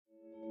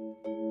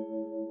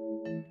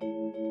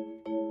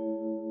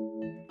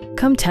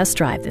Come test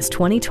drive this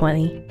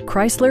 2020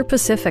 Chrysler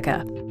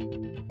Pacifica.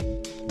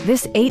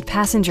 This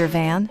 8-passenger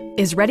van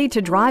is ready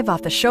to drive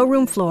off the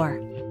showroom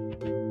floor.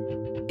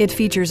 It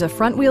features a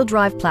front-wheel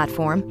drive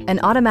platform,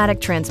 an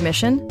automatic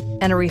transmission,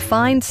 and a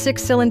refined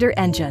 6-cylinder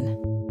engine.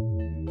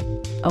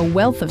 A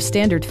wealth of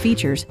standard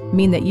features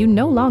mean that you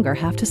no longer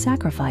have to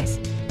sacrifice,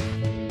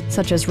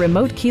 such as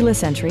remote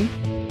keyless entry,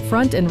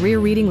 front and rear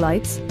reading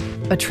lights,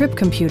 a trip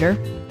computer,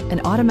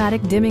 an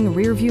automatic dimming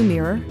rear view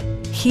mirror,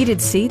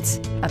 heated seats,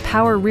 a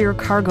power rear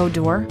cargo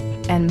door,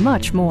 and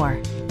much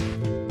more.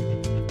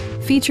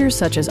 Features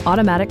such as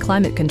automatic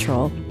climate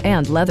control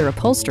and leather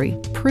upholstery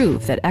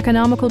prove that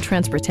economical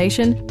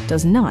transportation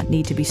does not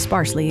need to be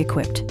sparsely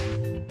equipped.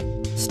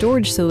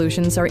 Storage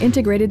solutions are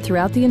integrated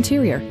throughout the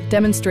interior,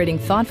 demonstrating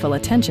thoughtful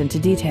attention to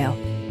detail.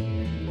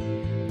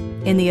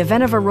 In the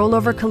event of a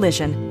rollover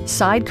collision,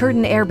 side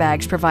curtain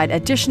airbags provide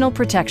additional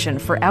protection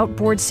for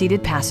outboard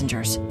seated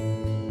passengers.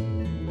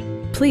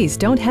 Please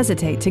don't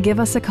hesitate to give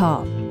us a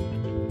call.